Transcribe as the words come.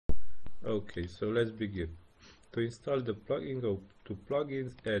Okay, so let's begin. To install the plugin, go to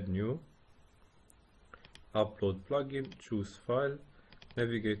Plugins, Add New, Upload Plugin, choose File,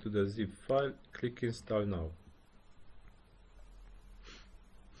 navigate to the zip file, click Install Now.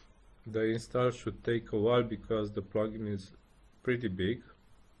 The install should take a while because the plugin is pretty big,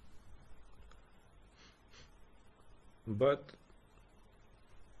 but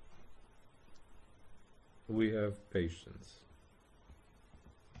we have patience.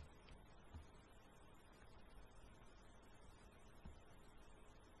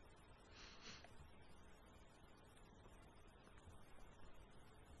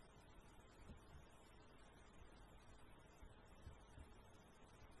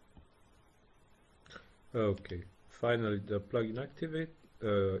 Okay, finally the plugin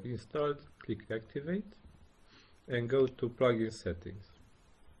installed, click Activate and go to Plugin Settings.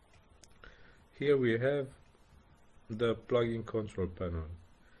 Here we have the plugin control panel.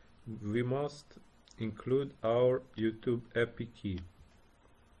 We must include our YouTube API key.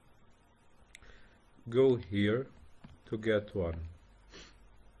 Go here to get one.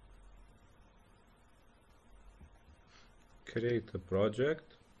 Create a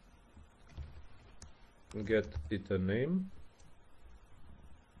project. Get it a name.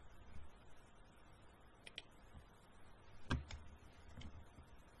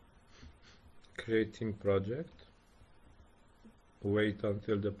 Creating project. Wait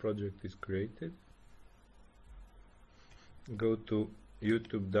until the project is created. Go to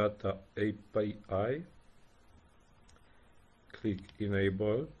YouTube Data API. Click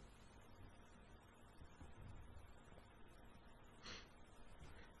Enable.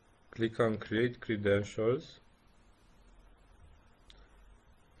 Click on Create Credentials.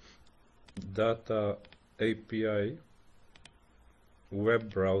 Data API. Web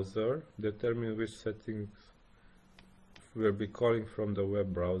browser. Determine which settings will be calling from the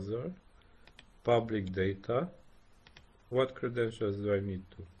web browser. Public data. What credentials do I need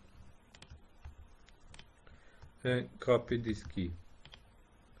to? And copy this key.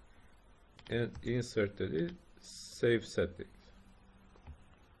 And inserted it. Save settings.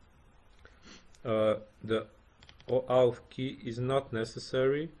 The auth key is not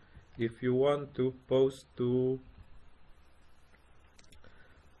necessary if you want to post to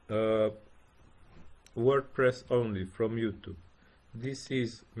WordPress only from YouTube. This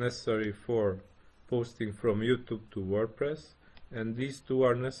is necessary for posting from YouTube to WordPress, and these two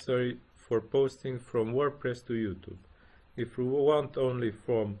are necessary for posting from WordPress to YouTube. If you want only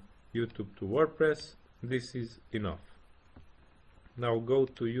from YouTube to WordPress, this is enough. Now go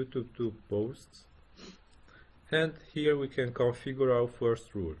to YouTube to Posts, and here we can configure our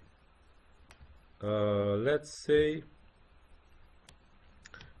first rule. Let's say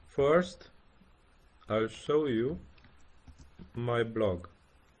first I'll show you my blog.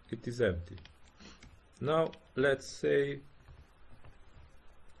 It is empty. Now let's say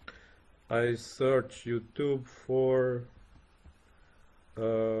I search YouTube for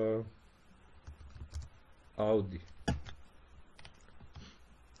Audi.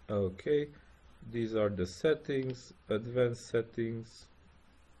 Okay, these are the settings, advanced settings.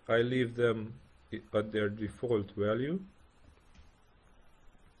 I leave them at their default value,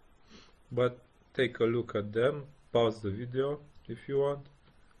 but take a look at them. Pause the video if you want.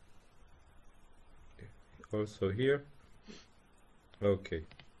 Also here. Okay,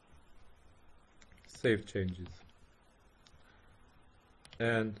 save changes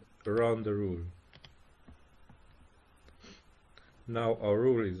and run the rule. Now our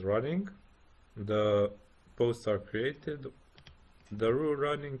rule is running, the posts are created. The rule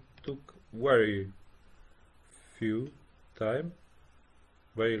running took very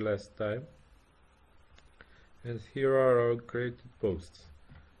less time, and here are our created posts.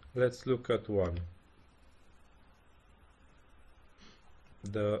 Let's look at one.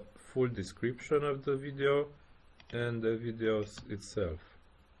 The full description of the video and the videos itself.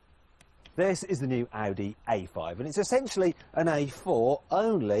 This is the new Audi A5, and it's essentially an A4,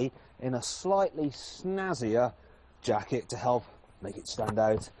 only in a slightly snazzier jacket to help make it stand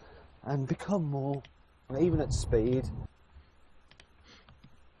out and become more even at speed.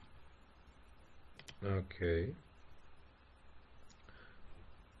 Okay.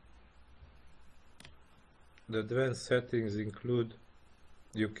 The advanced settings include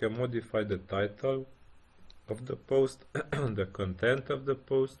you can modify the title of the post, the content of the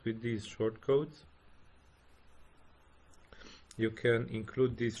post with these shortcodes. You can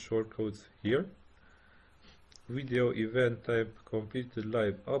include these shortcodes here. Video, event type, completed,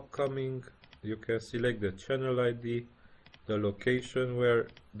 live, upcoming. You can select the channel ID, the location where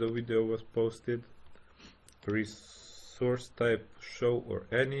the video was posted, resource type, show or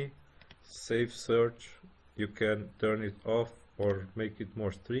any, Save search, you can turn it off or make it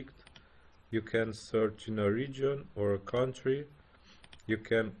more strict. You can search in a region or a country. You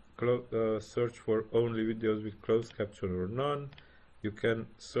can search for only videos with closed caption or none. You can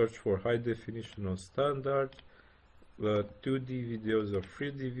search for high definition or standard, 2D videos or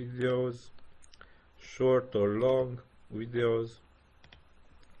 3D videos, short or long videos,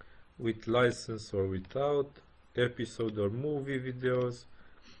 with license or without, episode or movie videos,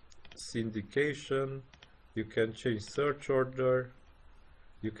 syndication. You can change search order.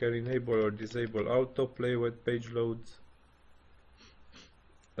 You can enable or disable autoplay when page loads.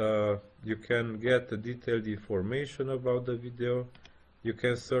 You can get detailed information about the video. You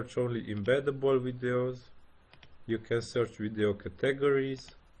can search only embeddable videos. You can search video categories.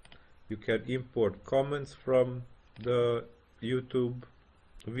 You can import comments from the YouTube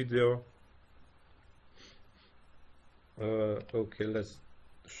video. Okay, let's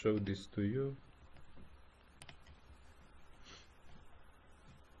show this to you.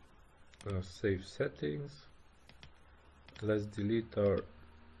 Save settings. Let's delete our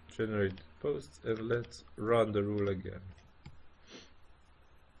generated posts and let's run the rule again.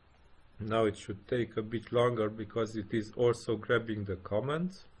 Now it should take a bit longer because it is also grabbing the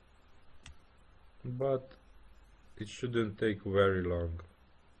comments, but it shouldn't take very long.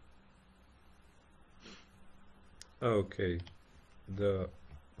 Okay, the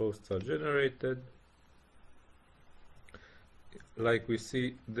posts are generated. Like we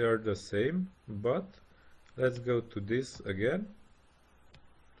see, they're the same, but let's go to this again,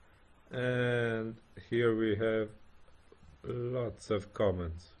 and here we have lots of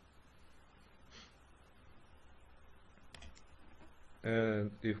comments.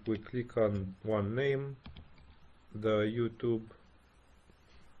 And if we click on one name, the YouTube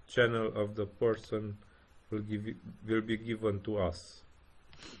channel of the person will be given to us.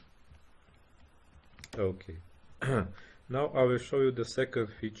 Okay. Now I will show you the second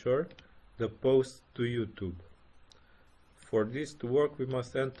feature, the post to YouTube. For this to work, we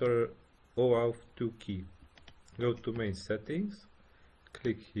must enter OAuth 2 key. Go to main settings,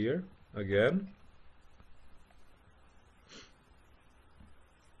 click here again,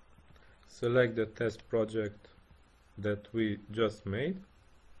 select the test project that we just made,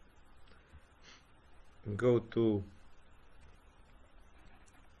 go to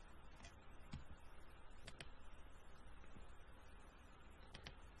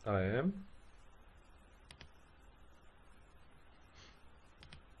IAM,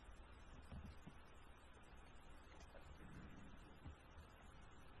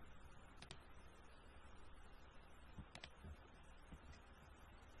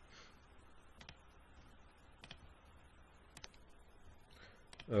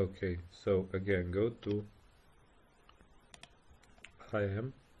 okay, so again go to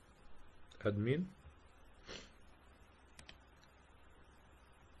IAM admin,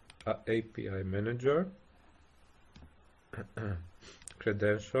 API manager,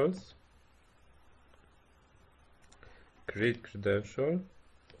 credentials, create credential,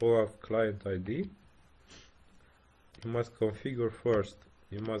 OAuth client ID. You must configure first,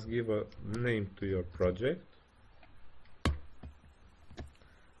 you must give a name to your project,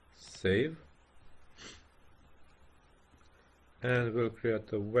 save, and we'll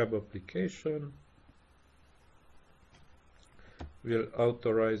create a web application. We'll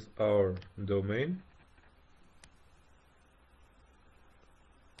authorize our domain,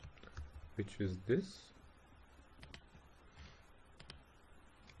 which is this.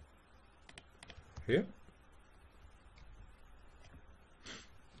 Here.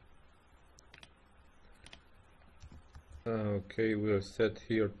 Okay, we'll set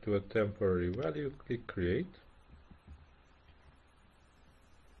here to a temporary value, click create.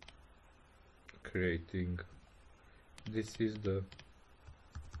 Creating. This is the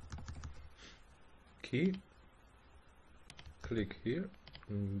key. Click here,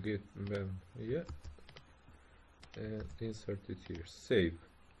 get them here, and insert it here. Save.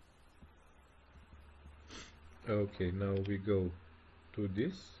 Okay, now we go to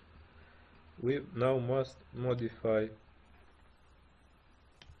this. We now must modify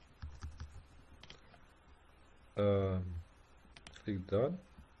click done,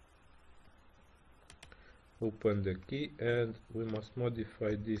 open the key, and we must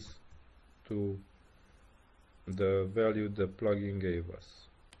modify this to the value the plugin gave us.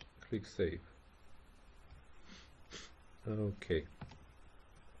 Click save. Okay,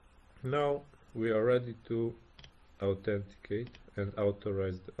 now we are ready to authenticate and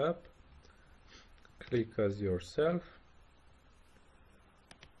authorize the app. Click as yourself,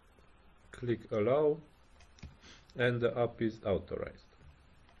 click allow, and the app is authorized.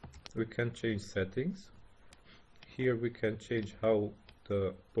 we can change settings. Here we can change how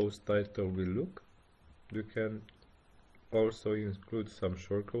the post title will look. We can also include some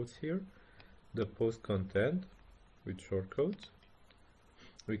shortcodes here. The post content with shortcodes.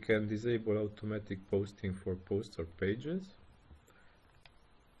 We can disable automatic posting for posts or pages.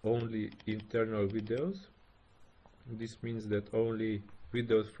 Only internal videos. This means that only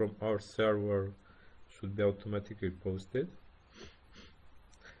videos from our server should be automatically posted.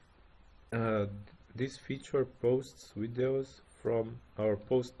 This feature posts videos from our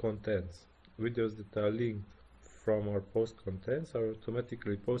post contents. Videos that are linked from our post contents are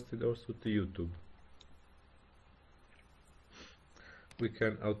automatically posted also to YouTube. We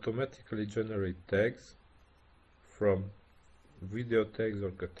can automatically generate tags from video tags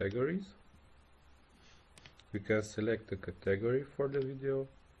or categories. We can select a category for the video,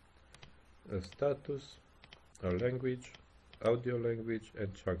 a status, a language, audio language,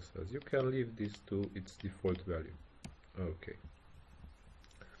 and chunk size. You can leave this to its default value. Okay.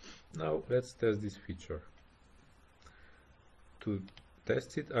 Now let's test this feature. To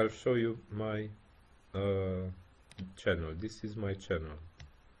test it, I'll show you my channel. This is my channel.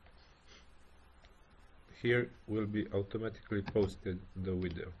 Here will be automatically posted the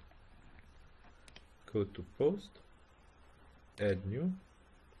video. Go to post, add new,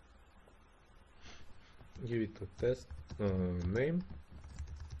 give it a test name,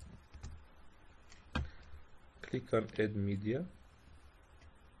 click on add media,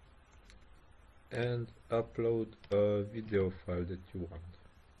 and upload a video file that you want.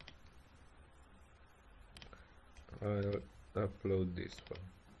 I'll upload this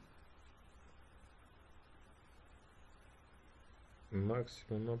one.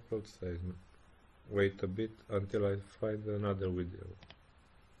 Maximum upload size. Wait a bit until I find another video.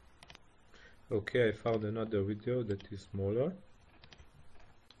 Okay, I found another video that is smaller.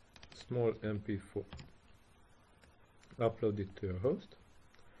 Small MP4. Upload it to your host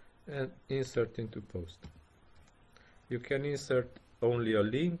and insert into post. You can insert only a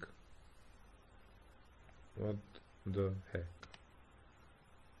link. What the heck?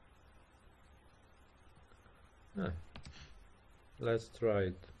 Let's try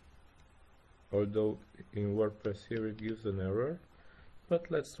it. Although in WordPress here it gives an error, but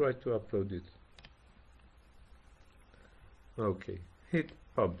let's try to upload it. Okay, hit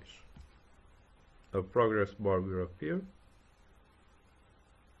publish. A progress bar will appear.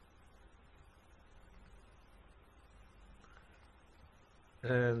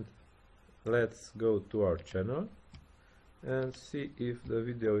 And let's go to our channel and see if the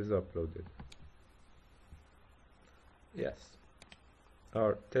video is uploaded. Yes,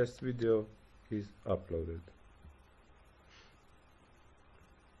 our test video is uploaded.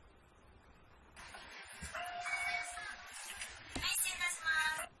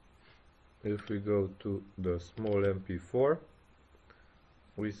 If we go to the small MP4,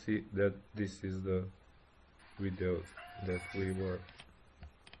 we see that this is the video that we were.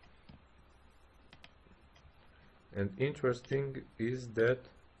 And interesting is that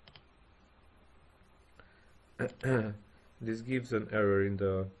this gives an error in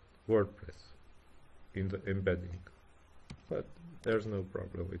the WordPress, in the embedding, but there's no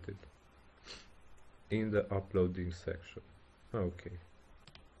problem with it in the uploading section. Okay,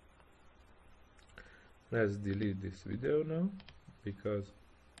 let's delete this video now because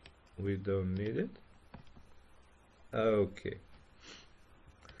we don't need it. Okay,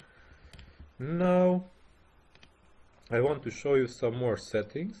 now I want to show you some more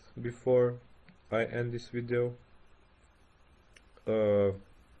settings before I end this video.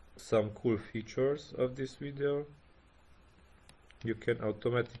 Some cool features of this video. You can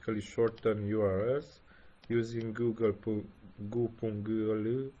automatically shorten URLs using Google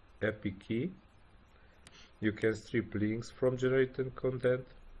API key. You can strip links from generated content.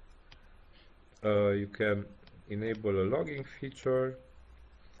 You can enable a logging feature.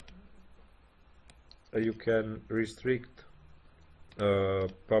 You can restrict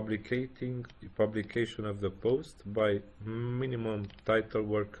publication of the post by minimum title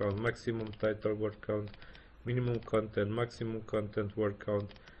word count, maximum title word count, minimum content, maximum content word count.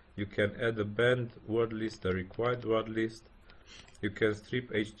 You can add a banned word list, a required word list. You can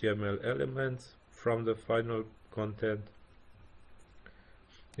strip HTML elements from the final content.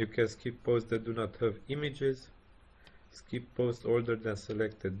 You can skip posts that do not have images, skip posts older than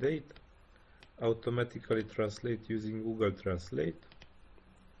selected date, automatically translate using Google Translate.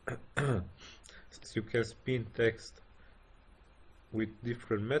 So you can spin text with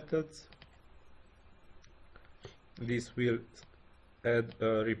different methods. This will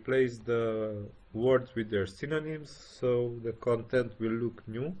replace the words with their synonyms, so the content will look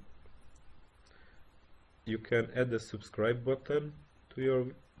new you can add a subscribe button to your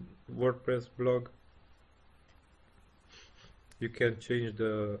WordPress blog. You can change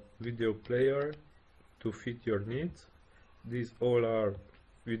the video player to fit your needs. These all are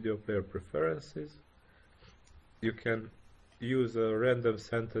video player preferences. You can use a random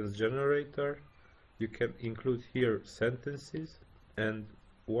sentence generator. You can include here sentences, and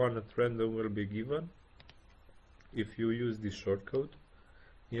one at random will be given if you use this shortcode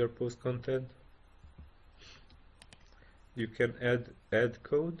in your post content. You can add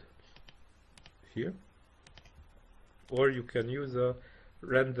code here, or you can use a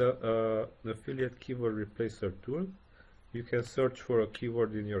random affiliate keyword replacer tool. You can search for a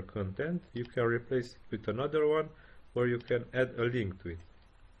keyword in your content, you can replace it with another one, or you can add a link to it.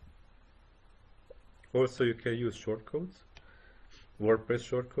 Also, you can use shortcodes, WordPress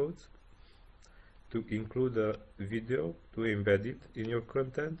shortcodes, to include a video, to embed it in your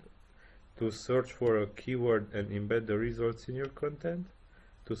content, to search for a keyword and embed the results in your content,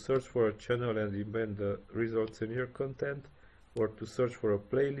 to search for a channel and embed the results in your content, or to search for a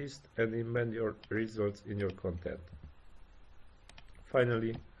playlist and embed your results in your content.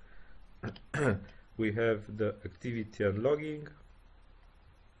 Finally, we have the activity and logging.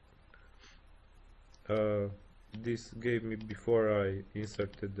 This gave me before I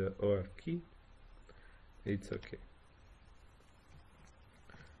inserted the OR key. It's okay.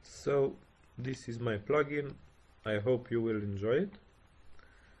 So this is my plugin. I hope you will enjoy it.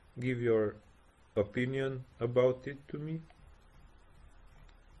 Give your opinion about it to me,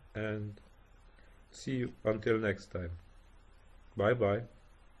 and see you until next time. Bye bye.